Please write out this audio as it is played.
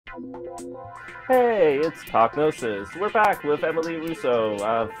Hey, it's Talk Gnosis. We're back with Emily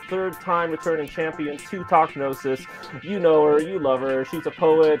Russo, third-time returning champion to Talk Gnosis. You know her, you love her. She's a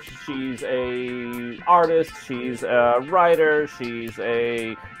poet, she's a artist, she's a writer, she's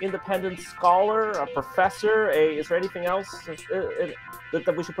a independent scholar, a professor. Is there anything else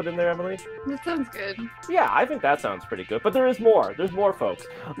that we should put in there, Emily? That sounds good. Yeah, I think that sounds pretty good. But there is more. There's more, folks.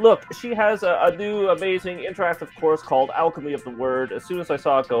 Look, she has a new, amazing, interactive course called Alchemy of the Word. As soon as I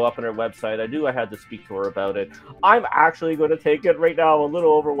saw it go up on her website, I knew I had to speak to her about it. I'm actually going to take it right now. I'm a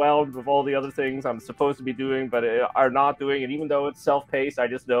little overwhelmed with all the other things I'm supposed to be doing, but are not doing. And even though it's self-paced, I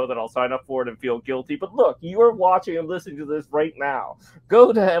just know that I'll sign up for it and feel guilty. But look, you're watching and listening to this right now.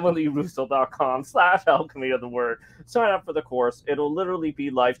 Go to emilyrusso.com/alchemy of the word. Sign up for the course. It'll literally be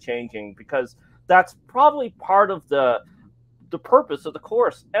life-changing because that's probably part of the purpose of the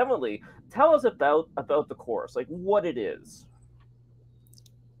course. Emily, tell us about the course, like what it is.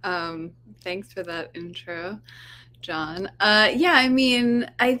 Thanks for that intro, John. Yeah, I mean,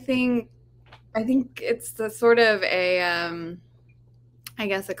 I think it's the sort of a I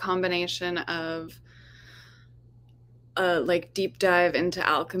guess a combination of like deep dive into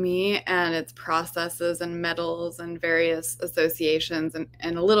alchemy and its processes and metals and various associations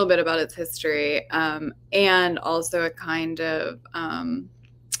and a little bit about its history, and also a kind of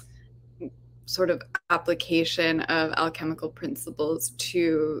sort of application of alchemical principles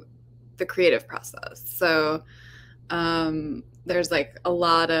to the creative process. So there's like a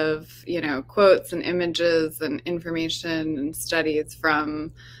lot of, quotes and images and information and studies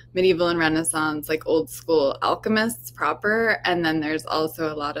from medieval and Renaissance, like old school alchemists proper. And then there's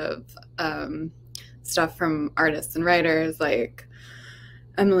also a lot of stuff from artists and writers like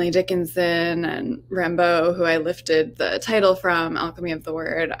Emily Dickinson and Rimbaud, who I lifted the title from, Alchemy of the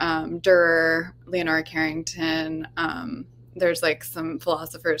Word, Durer, Leonora Carrington. There's like some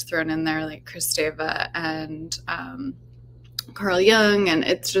philosophers thrown in there like Kristeva and Carl Jung. And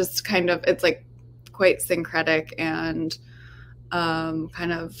it's just kind of, it's like quite syncretic and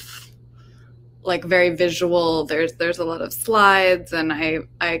kind of like very visual. There's a lot of slides, and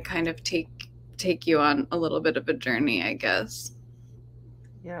I kind of take you on a little bit of a journey, I guess.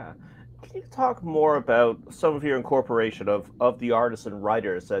 Yeah. Can you talk more about some of your incorporation of the artists and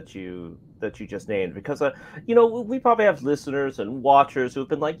writers that you just named? Because we probably have listeners and watchers who've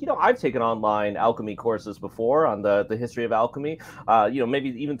been like, I've taken online alchemy courses before on the history of alchemy. Maybe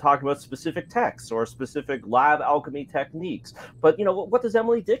even talking about specific texts or specific lab alchemy techniques. But what does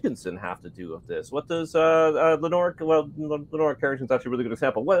Emily Dickinson have to do with this? What does Lenore Carrington's actually a really good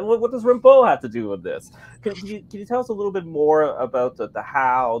example. What does Rimbaud have to do with this? Can you tell us a little bit more about the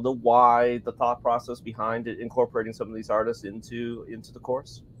how, the why, the thought process behind it, incorporating some of these artists into the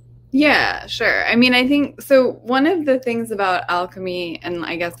course? Yeah, sure. I mean, I think so. One of the things about alchemy, and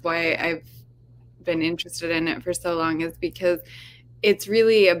I guess why I've been interested in it for so long, is because it's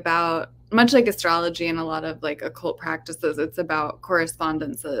really about, much like astrology and a lot of like occult practices, it's about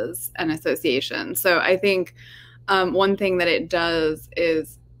correspondences and association. So I think one thing that it does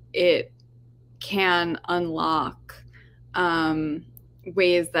is it can unlock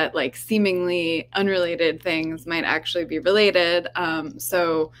ways that like seemingly unrelated things might actually be related.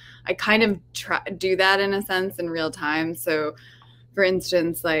 So I kind of do that in a sense in real time. So for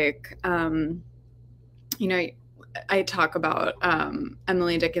instance, like, I talk about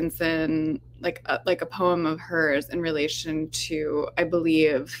Emily Dickinson, like a poem of hers in relation to, I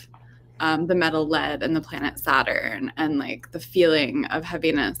believe, the metal lead and the planet Saturn, and like the feeling of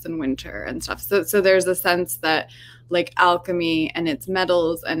heaviness and winter and stuff. So there's a sense that like alchemy and its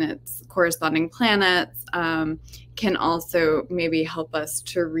metals and its corresponding planets can also maybe help us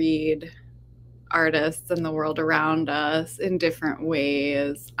to read artists and the world around us in different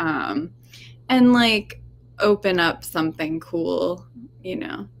ways, and like open up something cool.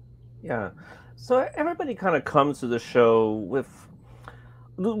 Yeah. So everybody kind of comes to the show with,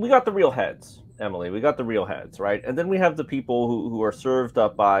 we got the real heads, Emily. We got the real heads, right? And then we have the people who are served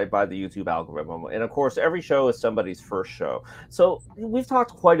up by the YouTube algorithm. And of course, every show is somebody's first show. So we've talked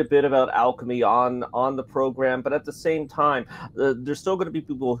quite a bit about alchemy on the program, but at the same time, there's still going to be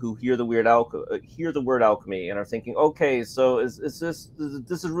people who hear the word alchemy and are thinking, okay, so is this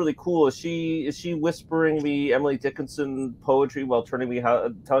is really cool? Is she whispering me Emily Dickinson poetry while telling me how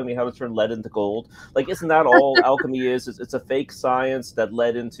to turn lead into gold? Like, isn't that all alchemy is? It's a fake science that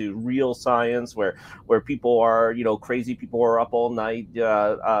led into real science, where people are, crazy people are up all night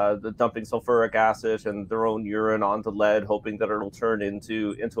dumping sulfuric acid and their own urine onto lead, hoping that it'll turn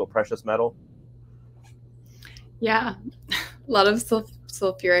into a precious metal. Yeah, a lot of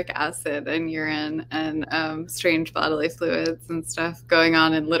sulfuric acid and urine and strange bodily fluids and stuff going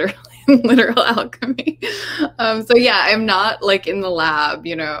on in literal alchemy. So yeah, I'm not like in the lab,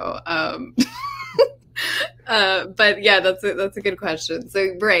 you know. But yeah, that's a good question. So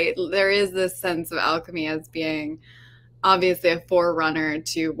right, there is this sense of alchemy as being obviously a forerunner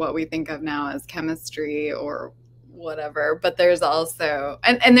to what we think of now as chemistry or whatever, but there's also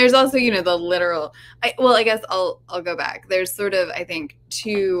and there's also, you know, the literal I guess I'll go back. There's sort of, I think,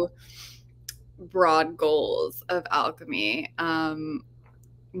 two broad goals of alchemy.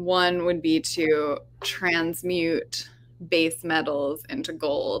 One would be to transmute base metals into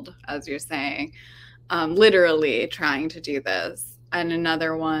gold, as you're saying, literally trying to do this. And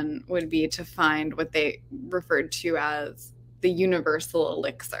another one would be to find what they referred to as the universal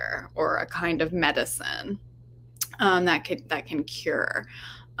elixir, or a kind of medicine that can cure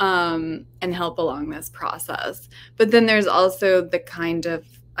and help along this process. But then there's also the kind of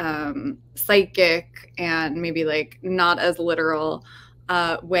psychic and maybe like not as literal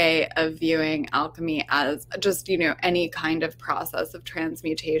way of viewing alchemy as just, you know, any kind of process of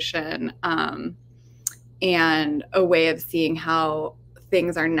transmutation, and a way of seeing how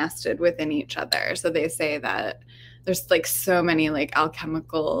things are nested within each other. So they say that there's like so many like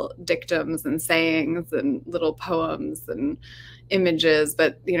alchemical dictums and sayings and little poems and images.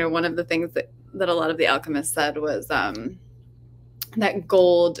 But, you know, one of the things that a lot of the alchemists said was that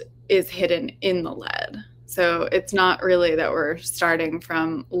gold is hidden in the lead. So it's not really that we're starting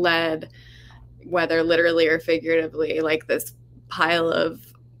from lead, whether literally or figuratively, like this pile of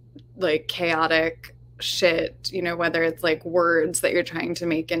like chaotic shit, you know, whether it's like words that you're trying to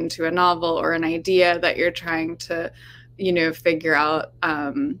make into a novel or an idea that you're trying to, you know, figure out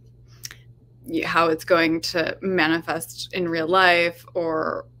how it's going to manifest in real life,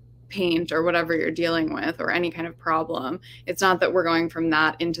 or paint, or whatever you're dealing with, or any kind of problem. It's not that we're going from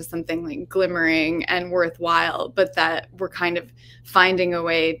that into something like glimmering and worthwhile, but that we're kind of finding a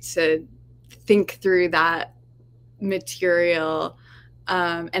way to think through that material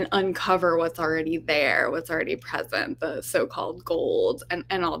and uncover what's already there, what's already present, the so-called gold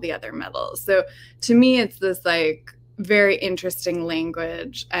and all the other metals. So to me, it's this like very interesting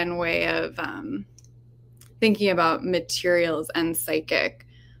language and way of thinking about materials and psychic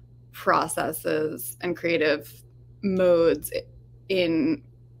processes and creative modes in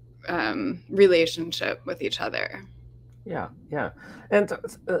relationship with each other. Yeah, yeah. And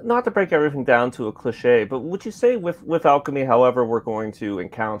not to break everything down to a cliche, but would you say with alchemy, however, we're going to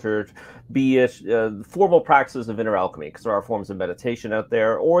encounter, be it formal practices of inner alchemy, because there are forms of meditation out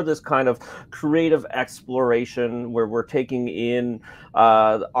there, or this kind of creative exploration where we're taking in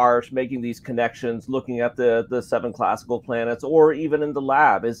art, making these connections, looking at the seven classical planets, or even in the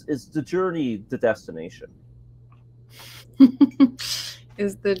lab, is the journey the destination?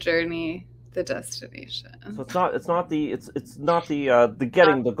 Is the journey the destination? So it's not the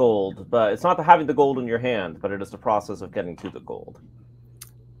getting the gold, but it's not the having the gold in your hand, but it is the process of getting to the gold.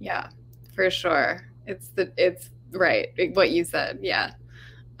 Yeah, for sure. It's right, what you said. Yeah.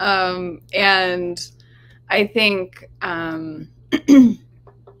 And I think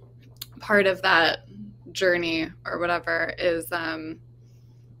part of that journey or whatever is kind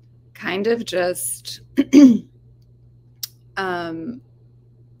of just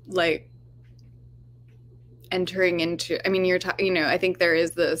like entering into, I mean, you know, I think there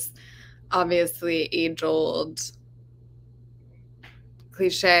is this obviously age-old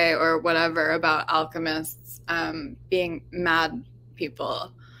cliche or whatever about alchemists being mad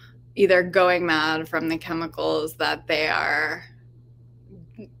people, either going mad from the chemicals that they are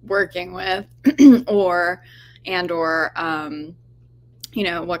working with, or you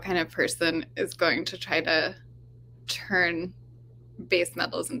know, what kind of person is going to try to turn base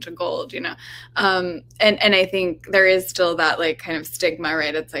metals into gold, you know. And I think there is still that like kind of stigma,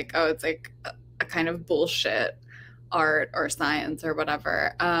 right? It's like, oh, it's like a kind of bullshit art or science or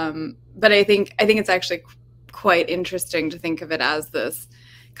whatever. But I think it's actually quite interesting to think of it as this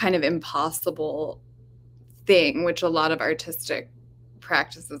kind of impossible thing, which a lot of artistic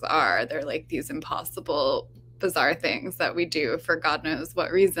practices are. They're like these impossible, bizarre things that we do for God knows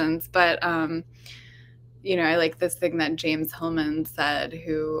what reasons. But you know, I like this thing that James Hillman said,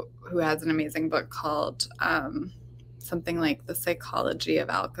 who has an amazing book called something like The Psychology of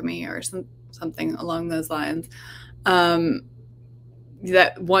Alchemy, or something along those lines.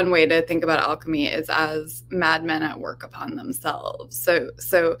 That one way to think about alchemy is as madmen at work upon themselves.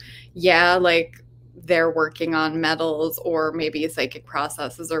 So yeah, like they're working on metals or maybe psychic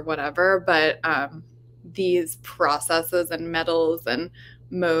processes or whatever, but these processes and metals and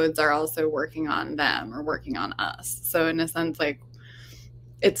modes are also working on them or working on us. So in a sense, like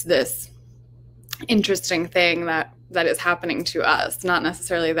it's this interesting thing that is happening to us, not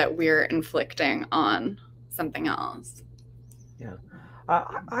necessarily that we're inflicting on something else. Yeah.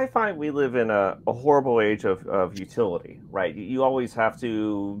 I find we live in a horrible age of utility, right? You always have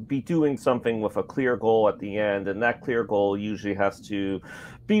to be doing something with a clear goal at the end, and that clear goal usually has to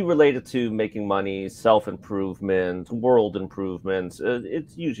be related to making money, self-improvement, world improvement.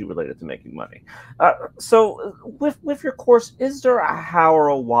 It's usually related to making money. So, with your course, is there a how or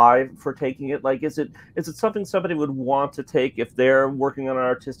a why for taking it? Like, is it something somebody would want to take if they're working on an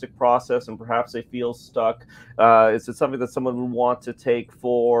artistic process and perhaps they feel stuck? Is it something that someone would want to take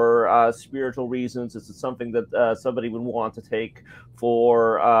for spiritual reasons? Is it something that somebody would want to take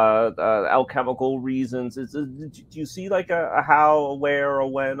for alchemical reasons? Do you see like a how, a where, a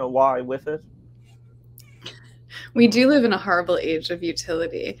when, a why with it? We do live in a horrible age of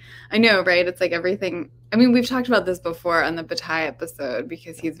utility. I know, right? It's like everything. I mean, we've talked about this before on the Bataille episode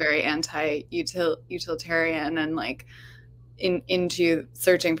because he's very anti-utilitarian and like into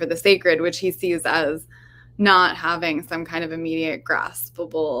searching for the sacred, which he sees as not having some kind of immediate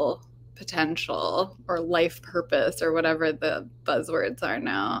graspable potential or life purpose or whatever the buzzwords are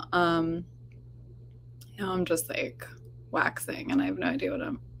now. I'm just like waxing and I have no idea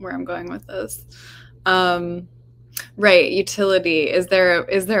where I'm going with this. Right, utility. Is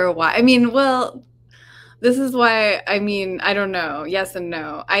there a why? I mean, well, this is why, I mean, I don't know. Yes and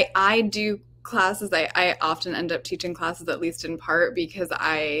no. I do classes. I often end up teaching classes, at least in part, because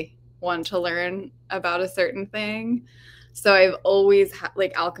I want to learn about a certain thing. So I've always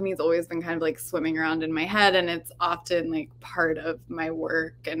like alchemy's always been kind of like swimming around in my head, and it's often like part of my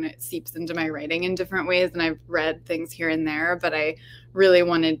work and it seeps into my writing in different ways. And I've read things here and there, but I really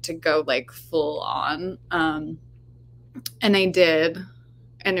wanted to go like full on. And I did,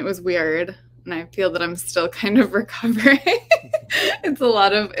 and it was weird. And I feel that I'm still kind of recovering. It's a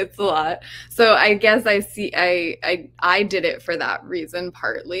lot. So I guess I did it for that reason,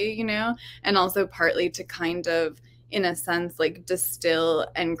 partly, and also partly to kind of, in a sense, like distill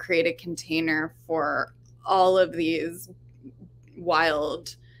and create a container for all of these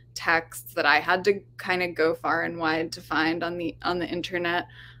wild texts that I had to kind of go far and wide to find on the internet.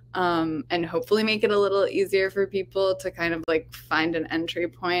 And hopefully make it a little easier for people to kind of like find an entry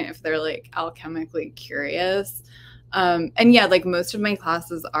point if they're like alchemically curious. And yeah, like most of my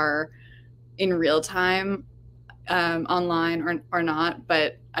classes are in real time, online or not,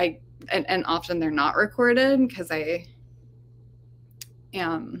 but and often they're not recorded because I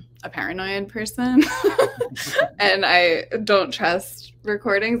am a paranoid person and I don't trust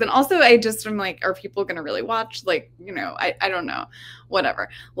recordings. And also I just am like, are people going to really watch? Like, I don't know, whatever.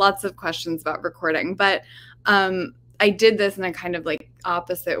 Lots of questions about recording, but I did this in a kind of like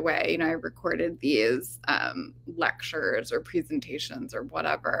opposite way. I recorded these lectures or presentations or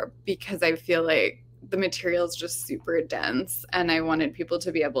whatever, because I feel like the material is just super dense and I wanted people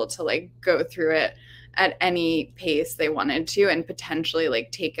to be able to like go through it at any pace they wanted to and potentially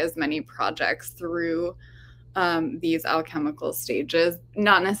like take as many projects through these alchemical stages,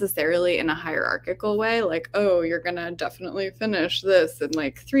 not necessarily in a hierarchical way, like, oh, you're gonna definitely finish this in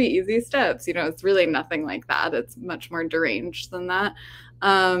like 3 easy steps. It's really nothing like that. It's much more deranged than that.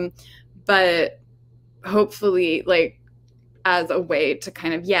 But hopefully, like, as a way to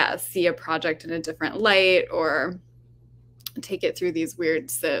kind of, see a project in a different light or take it through these weird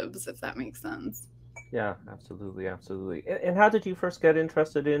sieves, if that makes sense. Yeah, absolutely, absolutely. And how did you first get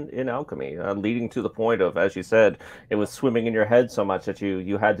interested in alchemy, leading to the point of, as you said, it was swimming in your head so much that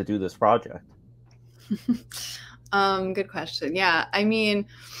you had to do this project? Good question. Yeah, I mean,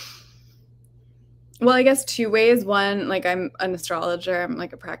 well, I guess 2 ways. One, like I'm an astrologer. I'm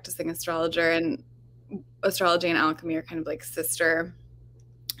like a practicing astrologer, and astrology and alchemy are kind of like sister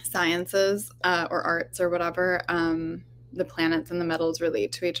sciences or arts or whatever. The planets and the metals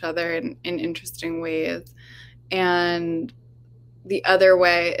relate to each other in interesting ways. And the other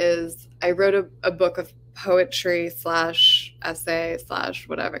way is I wrote a book of poetry slash essay slash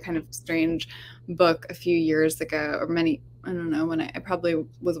whatever, kind of strange book a few years ago, or many, I don't know, when I probably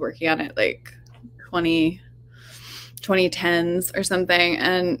was working on it like 2010s or something.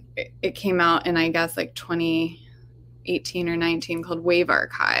 And it came out in, I guess, like 2018 or 19, called Wave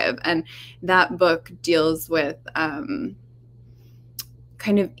Archive. And that book deals with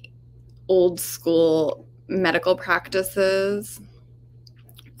kind of old school medical practices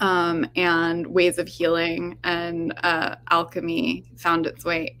and ways of healing, and alchemy found its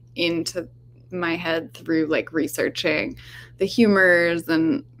way into my head through like researching the humors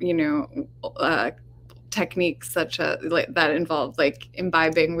and techniques such as like that involve like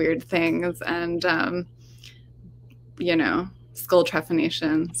imbibing weird things and skull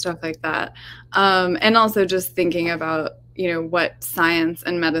trephination, stuff like that. And also just thinking about, what science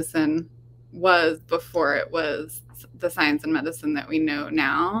and medicine was before it was the science and medicine that we know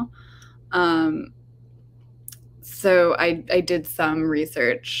now. So I did some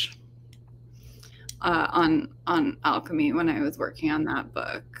research on alchemy when I was working on that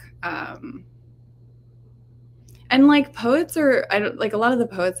book. And like poets are, I don't like a lot of the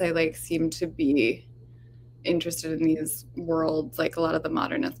poets I like seem to be interested in these worlds, like a lot of the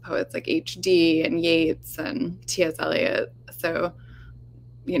modernist poets like HD and Yeats and T.S. Eliot. So,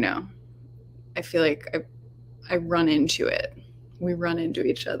 I feel like I run into it. We run into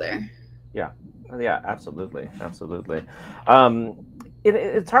each other. Yeah, absolutely, absolutely.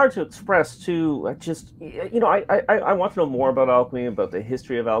 It's hard to express too. Just I want to know more about alchemy, about the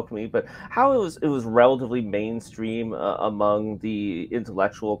history of alchemy, but how it was relatively mainstream among the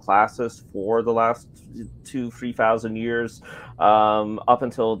intellectual classes for the last 2,000-3,000 years, up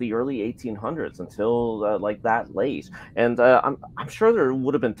until the early 1800s, until like that late. And I'm sure there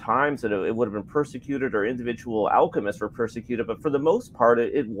would have been times that it would have been persecuted, or individual alchemists were persecuted, but for the most part,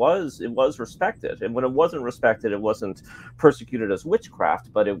 it was respected. And when it wasn't respected, it wasn't persecuted as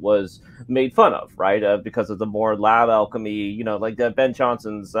witchcraft, but it was made fun of, right? Because of the more lab alchemy, like Ben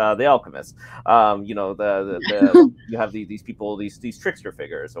Jonson's The Alchemist. You have these people, these trickster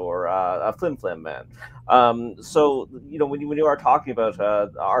figures, or a Flim Flam Man. So when you are talking about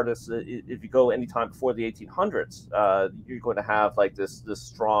artists, if you go anytime before the 1800s, you're going to have like this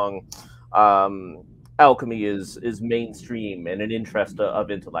strong alchemy is mainstream and an interest of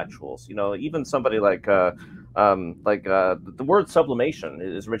intellectuals. Even somebody like the word sublimation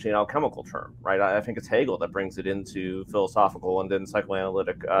is originally an alchemical term, right? I think it's Hegel that brings it into philosophical and then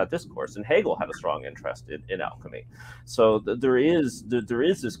psychoanalytic discourse, and Hegel had a strong interest in alchemy. So there is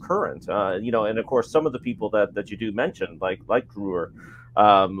this current, and of course some of the people that you do mention, like Drewer.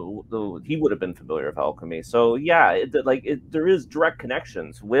 He would have been familiar with alchemy. So yeah, there is direct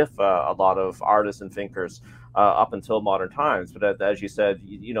connections with a lot of artists and thinkers up until modern times. But as you said,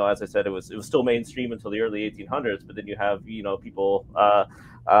 as I said, it was still mainstream until the early 1800s. But then you have people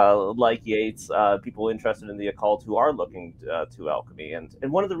like Yeats, people interested in the occult who are looking to alchemy. And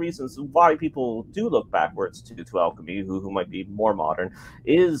one of the reasons why people do look backwards to alchemy, who might be more modern,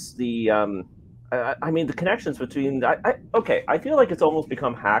 is the the connections between. I feel like it's almost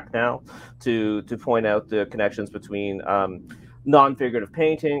become hack now to point out the connections between non-figurative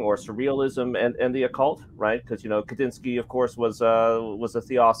painting or surrealism and the occult, right? Because Kandinsky, of course, was a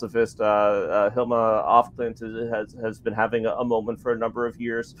theosophist. Hilma Afklint has been having a moment for a number of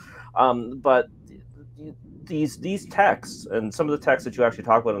years, but these texts, and some of the texts that you actually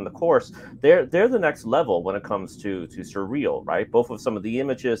talk about in the course, they're the next level when it comes to surreal, right? Both of some of the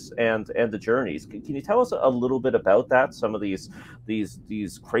images and the journeys. Can you tell us a little bit about that? Some of these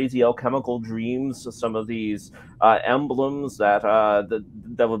crazy alchemical dreams, some of these emblems that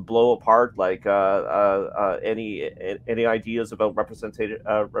would blow apart like any ideas about representative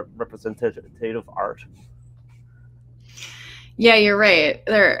art. Yeah, you're right.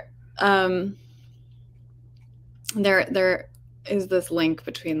 There is this link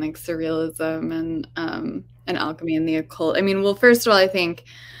between like surrealism and alchemy and the occult. I mean, well, first of all, I think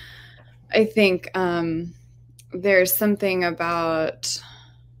there's something about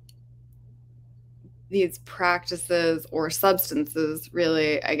these practices or substances,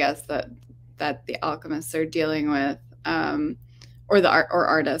 really, I guess, that the alchemists are dealing with, or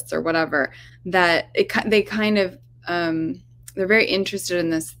artists or whatever, that they kind of they're very interested in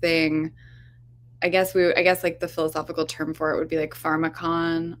this thing. I guess like the philosophical term for it would be like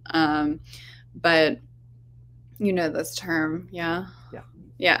pharmakon, but this term, yeah.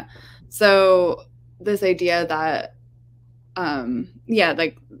 So this idea that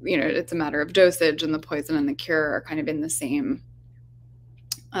it's a matter of dosage, and the poison and the cure are kind of in the same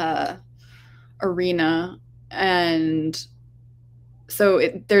arena, and so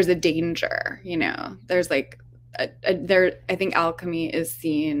there's a danger. There's like I think alchemy is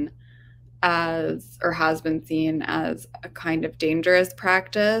seen as, or has been seen as, a kind of dangerous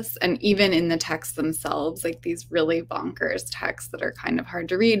practice. And even in the texts themselves, like these really bonkers texts that are kind of hard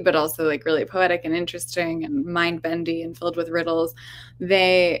to read, but also like really poetic and interesting and mind-bendy and filled with riddles,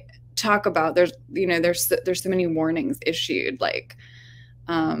 they talk about, there's so many warnings issued, like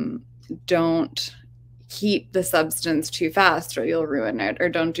don't heat the substance too fast or you'll ruin it, or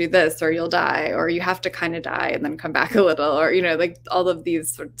don't do this or you'll die, or you have to kind of die and then come back a little, or like all of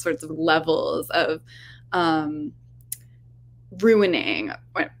these sorts of levels of ruining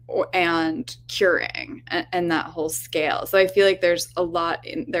and curing, and that whole scale. So I feel like there's a lot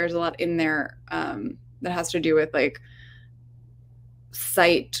in there that has to do with like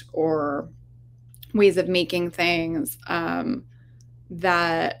sight or ways of making things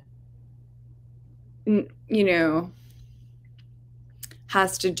that, you know,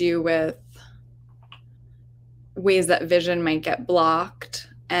 has to do with ways that vision might get blocked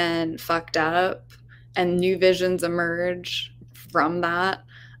and fucked up, and new visions emerge from that,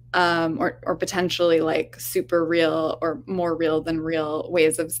 or potentially like super real or more real than real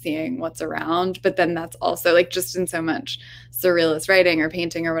ways of seeing what's around. But then that's also like, just in so much surrealist writing or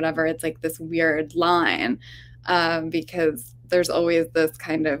painting or whatever, it's like this weird line, because there's always this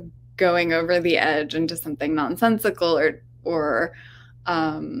kind of going over the edge into something nonsensical or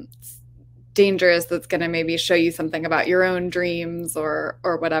dangerous, that's going to maybe show you something about your own dreams or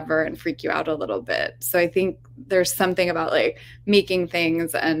whatever, and freak you out a little bit. So I think there's something about like making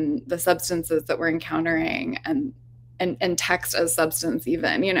things and the substances that we're encountering, and text as substance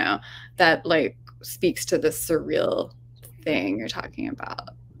even, you know, that like speaks to this surreal thing you're talking about.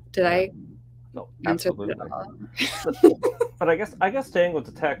 Did I No, answer absolutely. that? But I guess staying with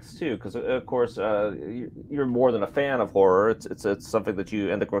the text too, because of course you're more than a fan of horror. It's something that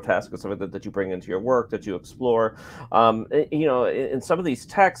you, and the grotesque is something that you bring into your work, that you explore. You know, in some of these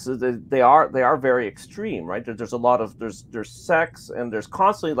texts, they are very extreme, right? There's a lot of there's sex, and there's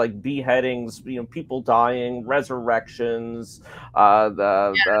constantly like beheadings, you know, people dying, resurrections,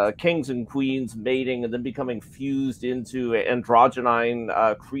 the kings and queens mating and then becoming fused into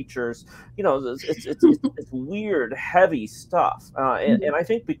androgynine creatures. You know, it's weird, heavy stuff, and I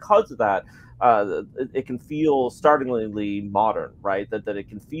think because of that, it can feel startlingly modern, right? That it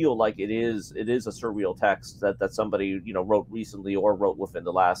can feel like it is a surreal text that somebody, you know, wrote recently or wrote within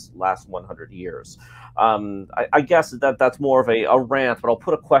the last 100 years. I guess that's more of a rant, but I'll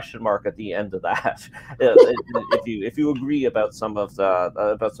put a question mark at the end of that if you agree about some of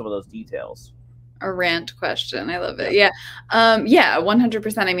those details. A rant question. I love it. Yeah. Yeah,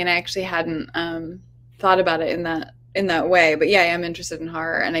 100%. I mean, I actually hadn't thought about it in that way, but yeah, I am interested in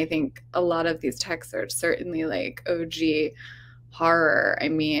horror, and I think a lot of these texts are certainly like OG horror. I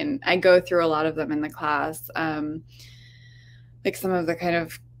mean, I go through a lot of them in the class, like some of the kind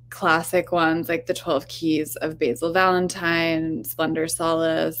of classic ones, like the 12 Keys of Basil Valentine, Splendor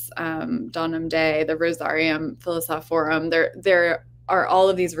Solace, Donum Dei, the Rosarium Philosophorum. There are all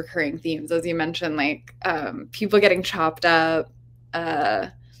of these recurring themes, as you mentioned, like people getting chopped up,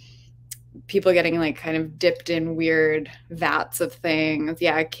 people getting like kind of dipped in weird vats of things.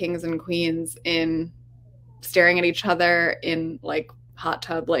 Yeah, kings and queens in staring at each other in like hot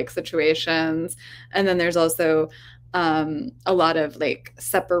tub like situations. And then there's also a lot of like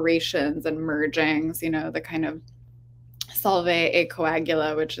separations and mergings, you know, the kind of solve e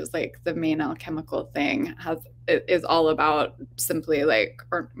coagula, which is like the main alchemical thing, is all about simply like,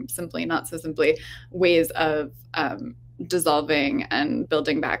 or simply not so simply, ways of dissolving and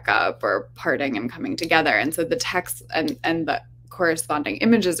building back up, or parting and coming together. And so the text and the corresponding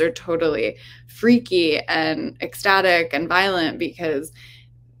images are totally freaky and ecstatic and violent, because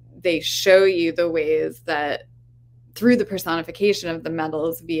they show you the ways that through the personification of the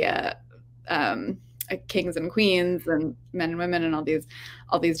metals via kings and queens and men and women and all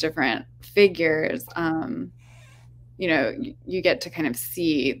these different figures, you know, you get to kind of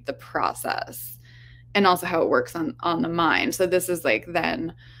see the process and also how it works on the mind. So this is like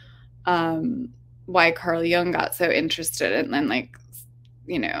then why Carl Jung got so interested, and then like,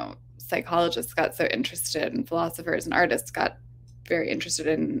 you know, psychologists got so interested, and philosophers and artists got very interested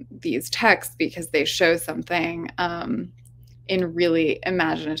in these texts, because they show something in really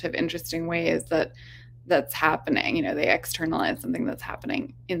imaginative, interesting ways that's happening. You know, they externalize something that's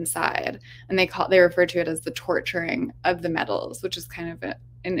happening inside, and they refer to it as the torturing of the metals, which is kind of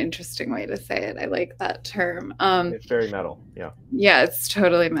an interesting way to say it. I like that term. It's very metal. Yeah, it's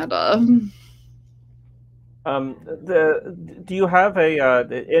totally metal. Do you have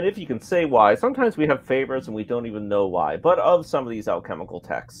and if you can say why, sometimes we have favorites and we don't even know why, but of some of these alchemical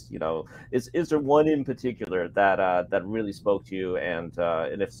texts, you know, is there one in particular that really spoke to you, and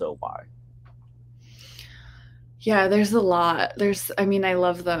if so, why? Yeah, there's a lot. I mean, I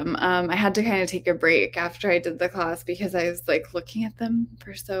love them. I had to kind of take a break after I did the class, because I was like looking at them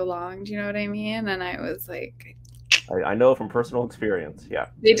for so long. Do you know what I mean? And I was like, I know from personal experience. Yeah.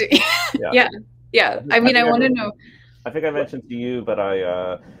 They do. Yeah. Yeah. I mean, I want to know. I think I mentioned to you, but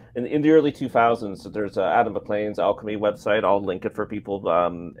in the early 2000s, there's Adam McLean's Alchemy website. I'll link it for people,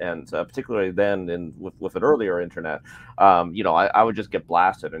 and particularly then with an earlier internet, I would just get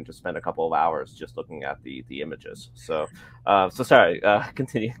blasted and just spend a couple of hours just looking at the images. So sorry,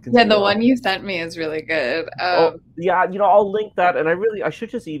 continue. Yeah, the On. one you sent me is really good. Oh yeah, I'll link that, and I should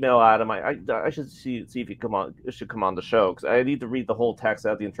just email Adam. I should see if he should come on the show, because I need to read the whole text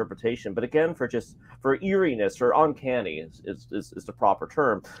out, the interpretation. But again, for eeriness or uncanny is the proper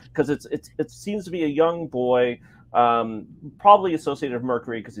term, because it seems to be a young boy, probably associated with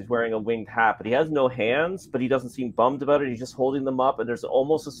Mercury because he's wearing a winged hat, but he has no hands, but he doesn't seem bummed about it. He's just holding them up, and there's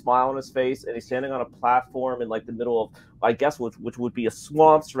almost a smile on his face, and he's standing on a platform in like the middle of, I guess, which would be a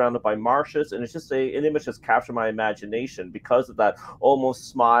swamp surrounded by marshes, and it's just an image that's captured my imagination because of that almost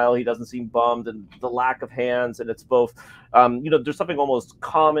smile. He doesn't seem bummed, and the lack of hands, and it's both, there's something almost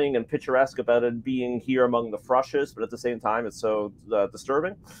calming and picturesque about it being here among the thrushes, but at the same time, it's so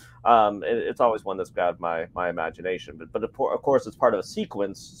disturbing. It's always one that's grabbed my imagination, but of course it's part of a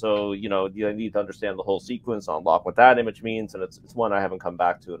sequence, so you need to understand the whole sequence, unlock what that image means, and it's one I haven't come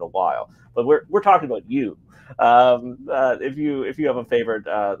back to in a while. But we're talking about you. If you have a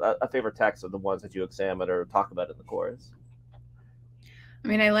favorite text of the ones that you examine or talk about in the course. I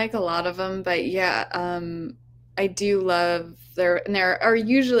mean, I like a lot of them, but yeah, I do love and there are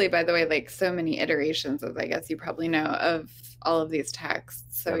usually, by the way, like so many iterations, as I guess you probably know, of all of these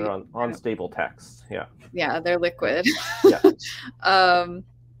texts. So they're on unstable texts. Yeah, they're liquid. Yeah.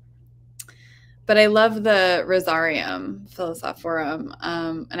 But I love the Rosarium Philosophorum,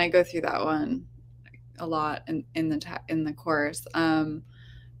 and I go through that one a lot in the course,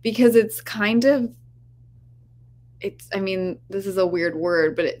 because it's kind of, I mean, this is a weird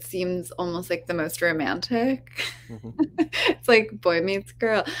word, but it seems almost like the most romantic. Mm-hmm. It's like boy meets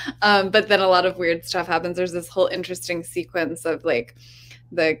girl. But then a lot of weird stuff happens. There's this whole interesting sequence of like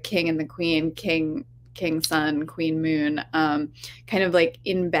the king and the queen, king sun, queen moon, kind of like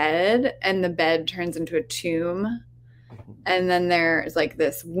in bed, and the bed turns into a tomb. And then there's like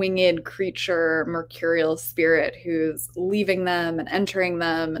this winged creature, mercurial spirit, who's leaving them and entering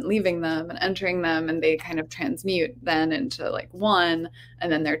them and leaving them and entering them. And they kind of transmute then into like one,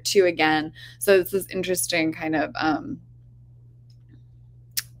 and then they're two again. So it's this interesting kind of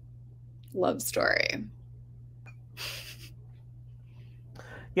love story.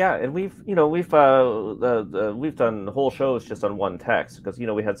 Yeah, and we've done whole shows just on one text, because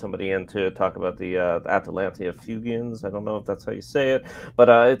we had somebody in to talk about the Atalantia Fugians. I don't know if that's how you say it, but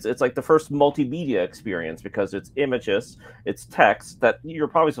it's like the first multimedia experience, because it's images, it's text that you're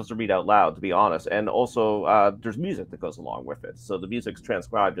probably supposed to read out loud, to be honest, and also there's music that goes along with it. So the music's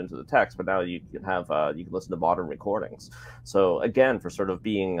transcribed into the text, but now you can listen to modern recordings. So again, for sort of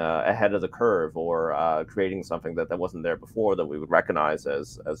being ahead of the curve, or creating something that wasn't there before that we would recognize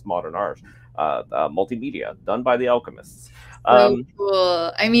as modern art, multimedia done by the alchemists. So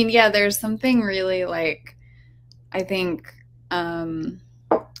cool. I mean, yeah, there's something really like, I think, I'm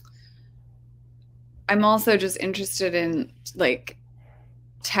also just interested in like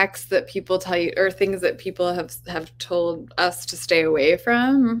texts that people tell you, or things that people have told us to stay away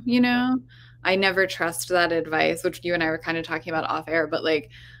from. I never trust that advice, which you and I were kind of talking about off air, but like,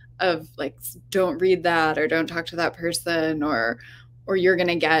 of like, don't read that, or don't talk to that person, or you're going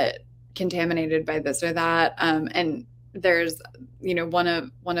to get contaminated by this or that. And there's, one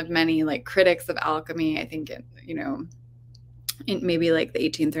of many like critics of alchemy, I think, in maybe like the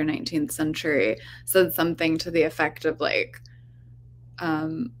 18th or 19th century, said something to the effect of like,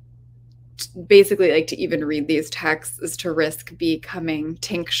 basically like to even read these texts is to risk becoming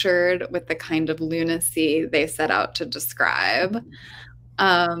tinctured with the kind of lunacy they set out to describe.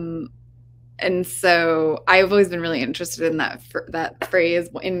 And so I've always been really interested in that phrase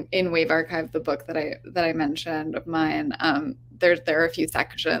in Wave Archive, the book that I mentioned of mine. There are a few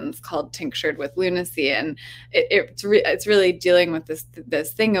sections called "Tinctured with Lunacy," and it's really dealing with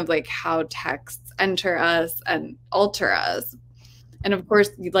this thing of like how texts enter us and alter us. And of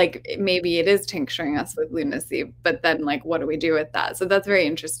course, like maybe it is tincturing us with lunacy, but then like what do we do with that? So that's very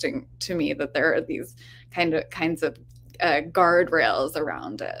interesting to me, that there are these kinds of guardrails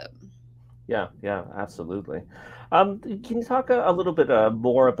around it. Yeah, absolutely. Can you talk a little bit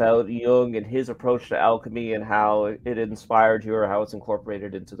more about Jung and his approach to alchemy, and how it inspired you, or how it's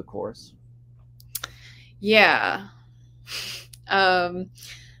incorporated into the course? Yeah. Well,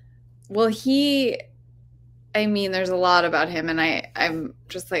 there's a lot about him, and I'm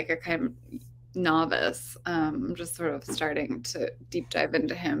just like a kind of novice. I'm just sort of starting to deep dive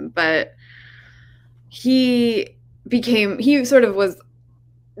into him, but he sort of was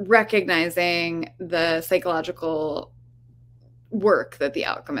recognizing the psychological work that the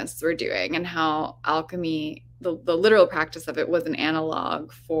alchemists were doing, and how alchemy, the literal practice of it, was an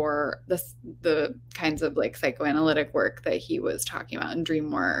analog for the kinds of like psychoanalytic work that he was talking about, and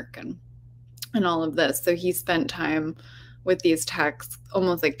dream work and all of this. So he spent time with these texts,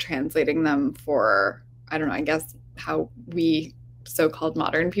 almost like translating them for, I don't know, I guess how we so-called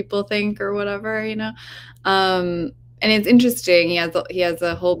modern people think or whatever, you know. And it's interesting. He has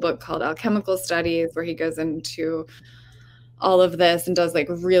a whole book called Alchemical Studies, where he goes into all of this and does like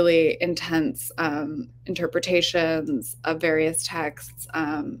really intense interpretations of various texts.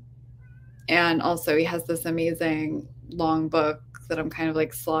 And also he has this amazing long book that I'm kind of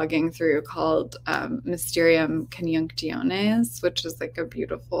like slogging through called Mysterium Conjunctiones, which is like a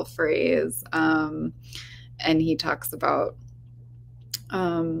beautiful phrase. And he talks about,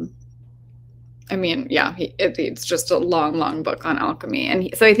 I mean, yeah, it's just a long, long book on alchemy. And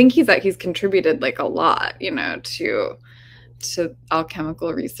so I think he's contributed like a lot, you know, to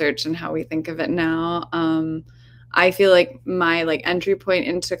alchemical research and how we think of it now. I feel like my like entry point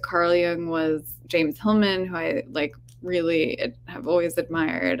into Carl Jung was James Hillman, who I like really have always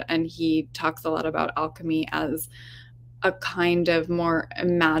admired. And he talks a lot about alchemy as a kind of more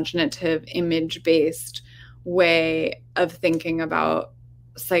imaginative, image-based way of thinking about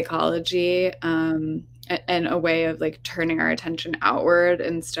psychology, and a way of like turning our attention outward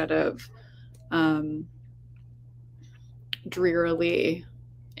instead of drearily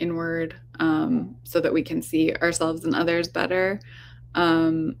inward, so that we can see ourselves and others better.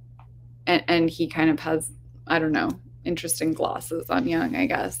 And he kind of has, I don't know, interesting glosses on Jung, I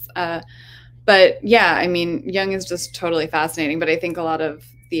guess. But yeah, I mean, Jung is just totally fascinating, but I think a lot of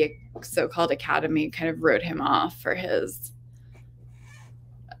the so-called academy kind of wrote him off for his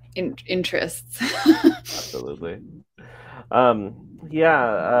interests. Absolutely.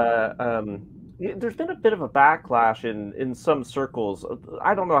 There's been a bit of a backlash in some circles.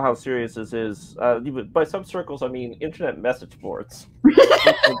 I don't know how serious this is. By some circles, I mean internet message boards,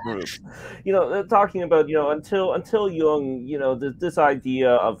 groups. You know, talking about, you know, until Jung, you know, this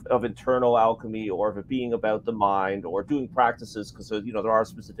idea of internal alchemy, or of it being about the mind, or doing practices, because you know there are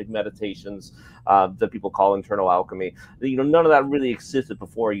specific meditations that people call internal alchemy. You know, none of that really existed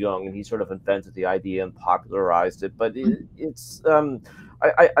before Jung, and he sort of invented the idea and popularized it. But it's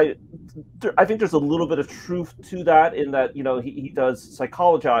I think there's a little bit of truth to that, in that, you know, he does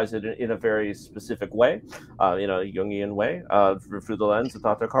psychologize it in a very specific way, in a Jungian way, through the lens of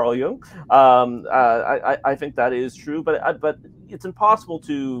Dr. Carl Jung. I think that is true, but it's impossible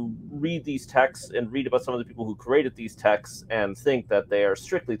to read these texts and read about some of the people who created these texts and think that they are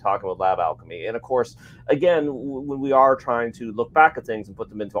strictly talking about lab alchemy. And of course, again, when we are trying to look back at things and put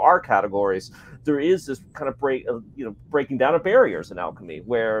them into our categories, there is this kind of breaking down of barriers in alchemy,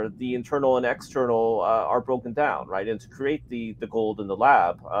 where the internal and external are broken down, right? And to create the gold in the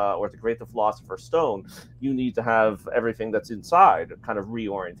lab, or to create the philosopher's stone, you need to have everything that's inside kind of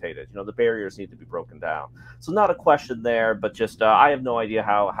reorientated. You know, the barriers need to be broken down. So not a question there, but just I have no idea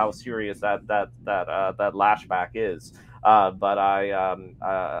how serious that lashback is. But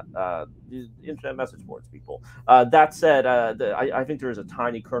internet message boards, people. That said, I think there is a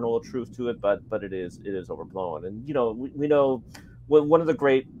tiny kernel of truth to it, but it is overblown. And you know, we know one of the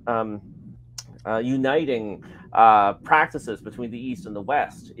great uniting practices between the East and the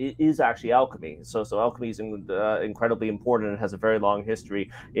West is actually alchemy. So alchemy is incredibly important, and has a very long history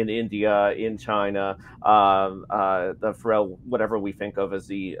in India, in China, for whatever we think of as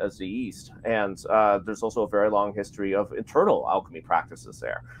the East. And there's also a very long history of internal alchemy practices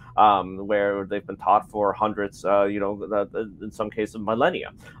there, where they've been taught for hundreds, in some cases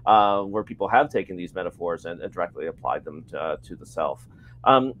millennia, where people have taken these metaphors and directly applied them to the self.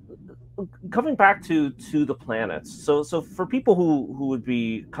 Coming back to the planets, so for people who would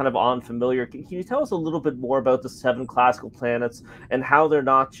be kind of unfamiliar, can you tell us a little bit more about the 7 classical planets, and how they're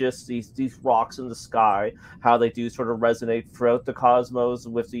not just these rocks in the sky, how they do sort of resonate throughout the cosmos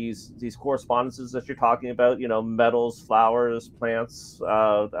with these correspondences that you're talking about, you know, metals, flowers, plants,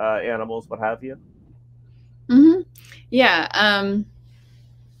 animals, what have you? Mm-hmm. Yeah.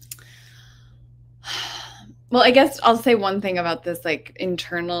 Well, I guess I'll say one thing about this like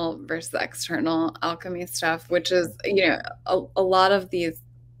internal versus external alchemy stuff, which is, you know, a lot of these,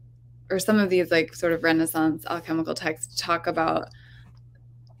 or some of these like sort of Renaissance alchemical texts talk about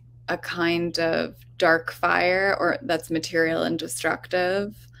a kind of dark fire, or that's material and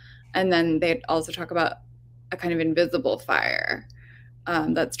destructive. And then they also talk about a kind of invisible fire,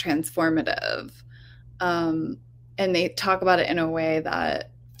 that's transformative. And they talk about it in a way that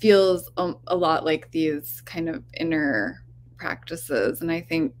feels a lot like these kind of inner practices. And I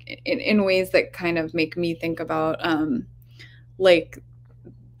think in ways that kind of make me think about like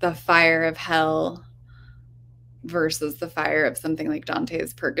the fire of hell versus the fire of something like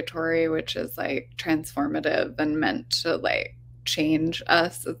Dante's Purgatory, which is like transformative and meant to like change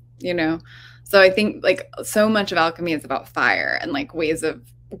us, you know? So I think like so much of alchemy is about fire and like ways of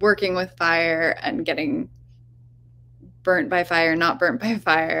working with fire and getting burnt by fire, not burnt by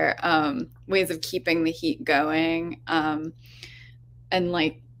fire, ways of keeping the heat going, and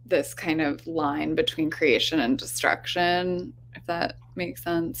like this kind of line between creation and destruction, if that makes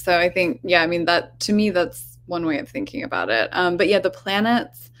sense. So I think, yeah, I mean, that to me, that's one way of thinking about it. But yeah, the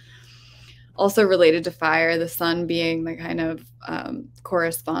planets also related to fire, the sun being the kind of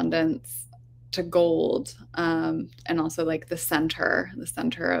correspondence to gold, and also like the center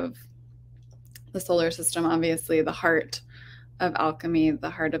of the solar system, obviously the heart of alchemy, the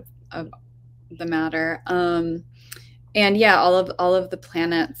heart of the matter. And yeah, all of the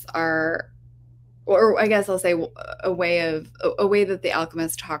planets are, or I guess I'll say a way that the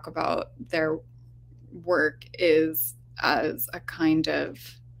alchemists talk about their work is as a kind of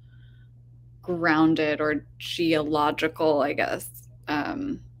grounded or geological, I guess,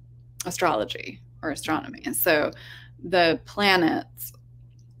 astrology or astronomy. And so the planets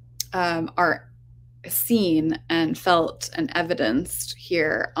are seen and felt and evidenced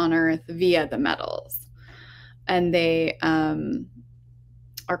here on Earth via the metals. And they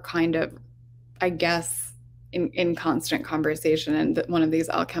are kind of, I guess, in constant conversation. And one of these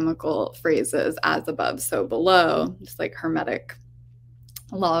alchemical phrases, as above, so below, just like Hermetic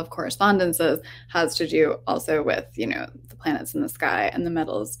law of correspondences, has to do also with, you know, the planets in the sky and the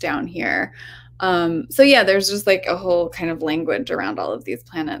metals down here. So yeah, there's just like a whole kind of language around all of these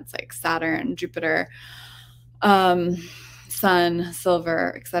planets, like Saturn, Jupiter, Sun,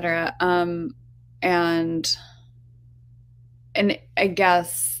 Silver, etc. And I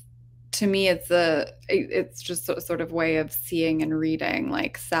guess to me, it's just a sort of way of seeing and reading,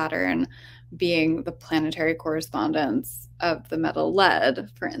 like Saturn being the planetary correspondence of the metal lead,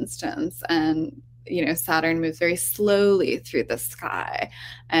 for instance. And, you know, Saturn moves very slowly through the sky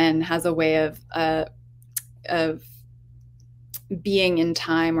and has a way of being in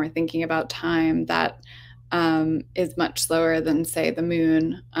time or thinking about time that is much slower than, say, the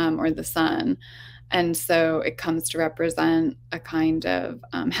moon or the sun. And so it comes to represent a kind of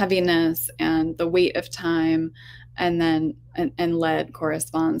heaviness and the weight of time. And then, and lead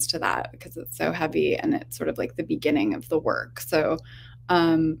corresponds to that because it's so heavy and it's sort of like the beginning of the work. So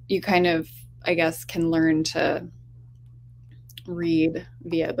you kind of, I guess, can learn to read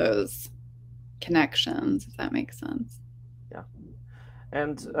via those connections, if that makes sense. Yeah.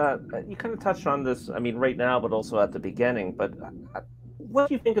 And you kind of touched on this, I mean, right now, but also at the beginning. But what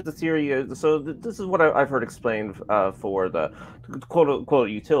do you think of the theory? So this is what I've heard explained for the quote unquote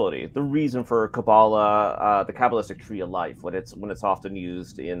utility, the reason for Kabbalah, the Kabbalistic tree of life, when it's often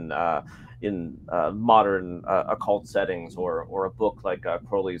used in modern occult settings, or a book like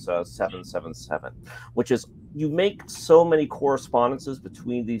Crowley's 777, which is, you make so many correspondences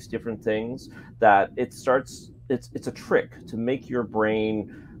between these different things that it's a trick to make your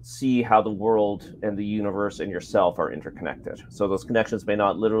brain see how the world and the universe and yourself are interconnected. So those connections may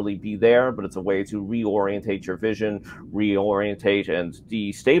not literally be there, but it's a way to reorientate your vision, reorientate and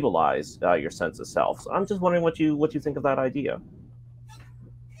destabilize your sense of self. So I'm just wondering what you think of that idea.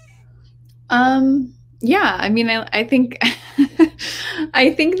 Yeah, I mean, I think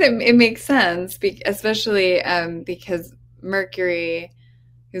I think that it makes sense, especially because Mercury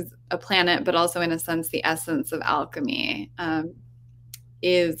is a planet, but also in a sense the essence of alchemy,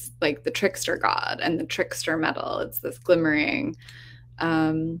 is like the trickster god and the trickster metal. It's this glimmering,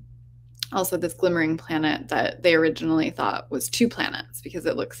 also this glimmering planet that they originally thought was two planets because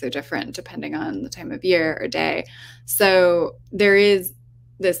it looks so different depending on the time of year or day. So there is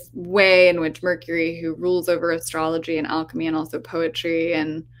this way in which Mercury, who rules over astrology and alchemy and also poetry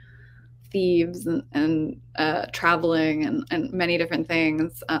and thieves and traveling and many different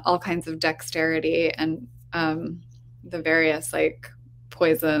things, all kinds of dexterity and the various like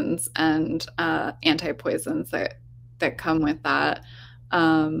poisons and anti-poisons that come with that.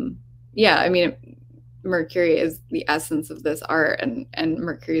 Yeah, I mean, Mercury is the essence of this art, and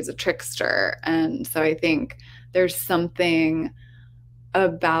Mercury is a trickster. And so I think there's something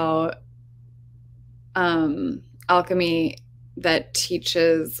about alchemy that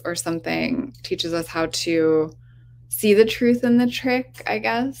teaches us how to see the truth in the trick, I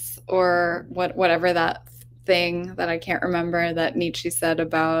guess, or whatever that thing that I can't remember that Nietzsche said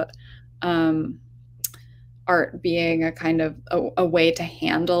about art being a kind of a way to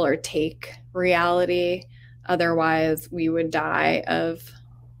handle or take reality. Otherwise, we would die of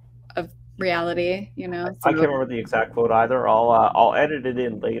reality, you know. I So can't remember the exact quote either. I'll edit it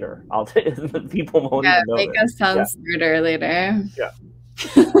in later. People won't yeah, even know make that. us sound Yeah, smarter later. yeah,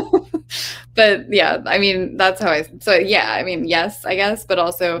 But yeah, I mean, that's how so yeah, I mean, yes, I guess, but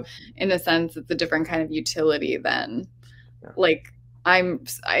also in a sense, it's a different kind of utility than yeah. like I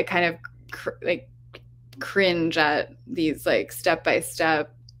kind of like cringe at these like step by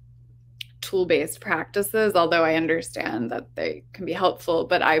step tool based practices, although I understand that they can be helpful.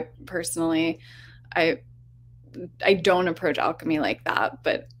 But I personally, I I don't approach alchemy like that,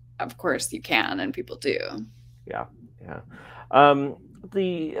 but of course you can, and people do. Yeah, yeah. Um,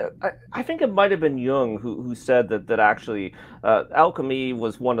 I think it might have been Jung who said that actually alchemy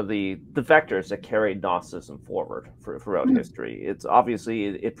was one of the vectors that carried Gnosticism forward throughout history. It's obviously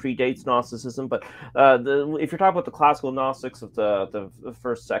it predates Gnosticism, but if you're talking about the classical Gnostics of the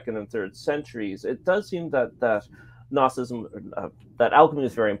first, second, and third centuries, it does seem that Gnosticism, that alchemy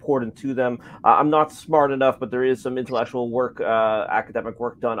is very important to them. I'm not smart enough, but there is some intellectual work, academic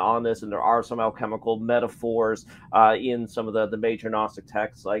work done on this, and there are some alchemical metaphors in some of the major Gnostic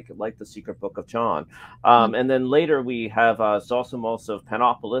texts, like the Secret Book of John. And then later we have Zosimos of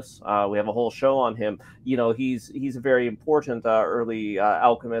Panopolis. We have a whole show on him. You know, he's a very important early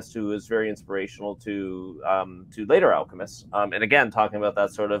alchemist who is very inspirational to later alchemists. And again, talking about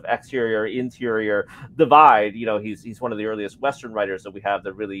that sort of exterior interior divide. You know, he's one of the earliest Western writers that we have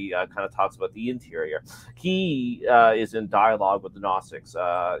that really kind of talks about the interior. He is in dialogue with the Gnostics,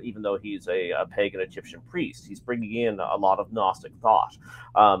 even though he's a pagan Egyptian priest. He's bringing in a lot of Gnostic thought,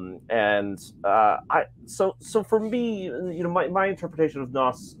 so for me, you know, my interpretation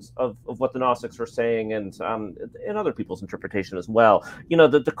of what the Gnostics were saying, and other people's interpretation as well. You know,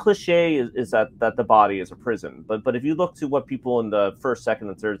 the cliche is that the body is a prison, but if you look to what people in the first, second,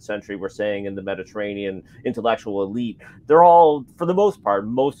 and third century were saying in the Mediterranean intellectual elite, they're all, for the most part,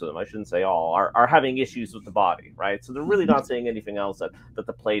 most of them, I shouldn't say all, are having issues with the body, right? So they're really not saying anything else that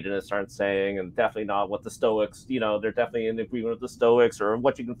the Platonists aren't saying, and definitely not what the Stoics, you know, they're definitely in agreement with the Stoics, or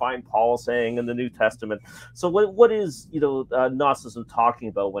what you can find Paul saying in the New Testament. So what is, you know, Gnosticism talking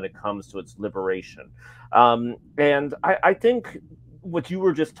about when it comes to its liberation? And I think what you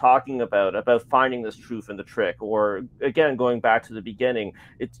were just talking about finding this truth in the trick, or again going back to the beginning,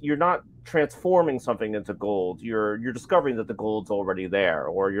 you're not transforming something into gold, you're discovering that the gold's already there,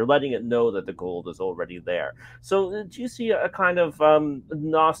 or you're letting it know that the gold is already there. So do you see a kind of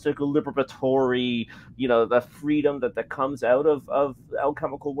Gnostic liberatory, you know, the freedom that comes out of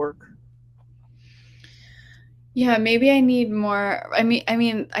alchemical work? Yeah, maybe I need more.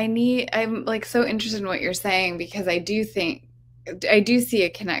 I'm like so interested in what you're saying because I do see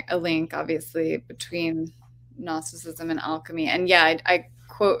a link, obviously, between Gnosticism and alchemy. And yeah, I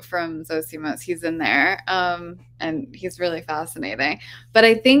quote from Zosimos. He's in there, and he's really fascinating. But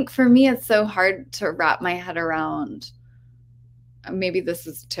I think for me, it's so hard to wrap my head around. Maybe this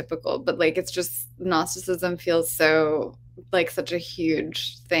is typical, but like it's just Gnosticism feels so like such a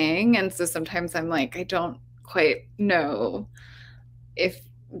huge thing, and so sometimes I'm like, I don't quite know if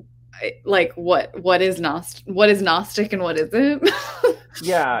like what is Gnostic and what isn't.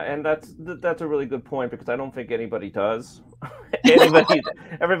 Yeah, and that's a really good point, because I don't think anybody does. anybody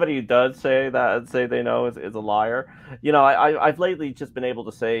Everybody who does say they know is a liar. You know, I've lately just been able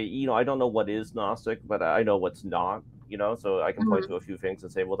to say, you know, I don't know what is Gnostic, but I know what's not. You know, so I can point to a few things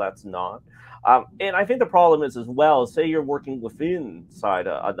and say, well, that's not. And I think the problem is as well, say you're working within inside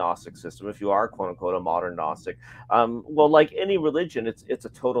a Gnostic system, if you are quote unquote a modern Gnostic. Well, like any religion, it's a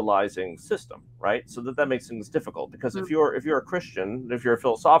totalizing system, right? So that makes things difficult, because if you're a Christian, if you're a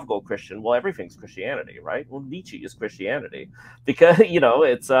philosophical Christian, well, everything's Christianity, right? Well, Nietzsche is Christianity, because you know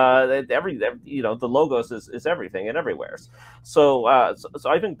it's you know, the logos is everything and everywhere. So I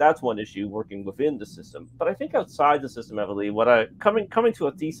think that's one issue working within the system. But I think outside the system, Emily, what I coming to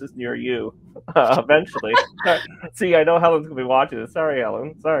a thesis near you eventually. See, I know Helen's gonna be watching this. Sorry,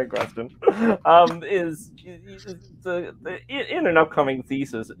 Helen. Sorry, Greston. Is in an upcoming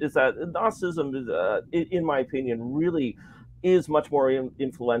thesis is that Gnosticism is, in my opinion, really is much more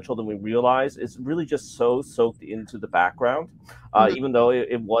influential than we realize. It's really just so soaked into the background, even though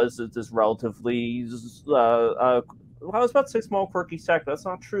it was this relatively I was about to say small quirky sect. That's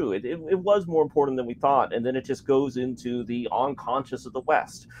not true. It was more important than we thought, and then it just goes into the unconscious of the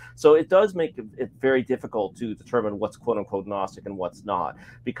West. So it does make it very difficult to determine what's quote unquote Gnostic and what's not,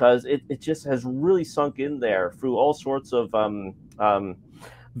 because it just has really sunk in there through all sorts of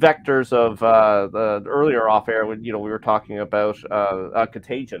vectors of the earlier off air when we were talking about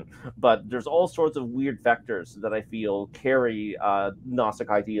contagion, but there's all sorts of weird vectors that I feel carry Gnostic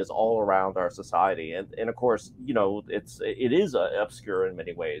ideas all around our society, and of course it is obscure in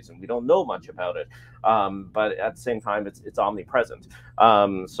many ways, and we don't know much about it, but at the same time it's omnipresent.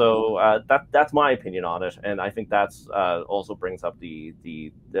 So that's my opinion on it, and I think that's also brings up the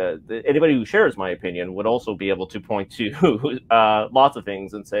anybody who shares my opinion would also be able to point to lots of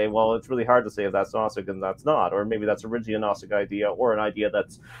things and say, well, it's really hard to say if that's Gnostic and that's not, or maybe that's originally a Gnostic idea or an idea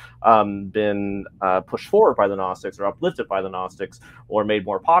that's been pushed forward by the Gnostics or uplifted by the Gnostics or made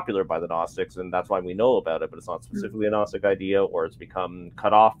more popular by the Gnostics, and that's why we know about it, but it's not specifically a Gnostic idea, or it's become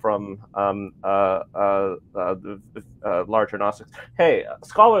cut off from larger Gnostics. Hey, a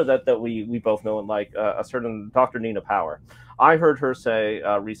scholar that we both know and like, a certain Dr. Nina Power. I heard her say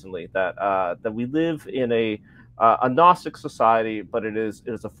recently that that we live in a Gnostic society, but it is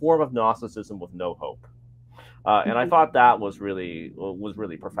a form of Gnosticism with no hope. And I thought that was really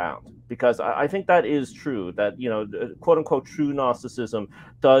profound, because I think that is true, that quote unquote true Gnosticism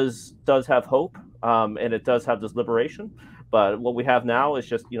does have hope, and it does have this liberation. But what we have now is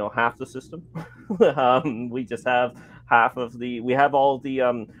just half the system. We just have half of we have all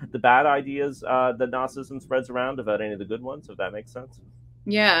the bad ideas that Gnosticism spreads around about any of the good ones, if that makes sense.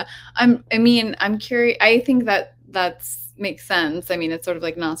 Yeah. I'm curious. I think that's makes sense. I mean, it's sort of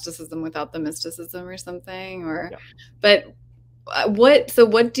like Gnosticism without the mysticism or something, Yeah. but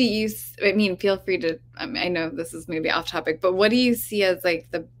what do you, I mean, feel free to, I know this is maybe off topic, but what do you see as like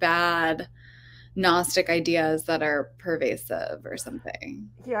the bad Gnostic ideas that are pervasive or something?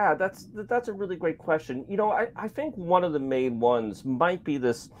 Yeah, that's a really great question. I think one of the main ones might be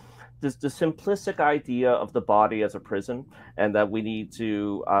the simplistic idea of the body as a prison, and that we need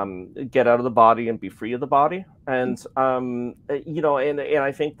to get out of the body and be free of the body. And and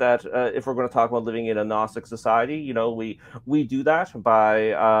I think that if we're going to talk about living in a Gnostic society, we do that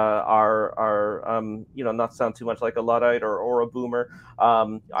by our not sound too much like a Luddite or a boomer.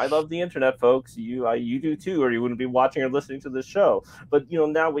 I love the internet, folks. You do too, or you wouldn't be watching or listening to this show. But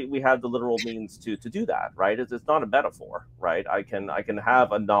now we have the literal means to do that, right? It's not a metaphor, right? I can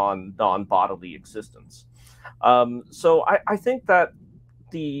have a non bodily existence. So I think that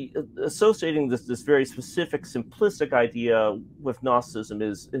the associating this very specific simplistic idea with Gnosticism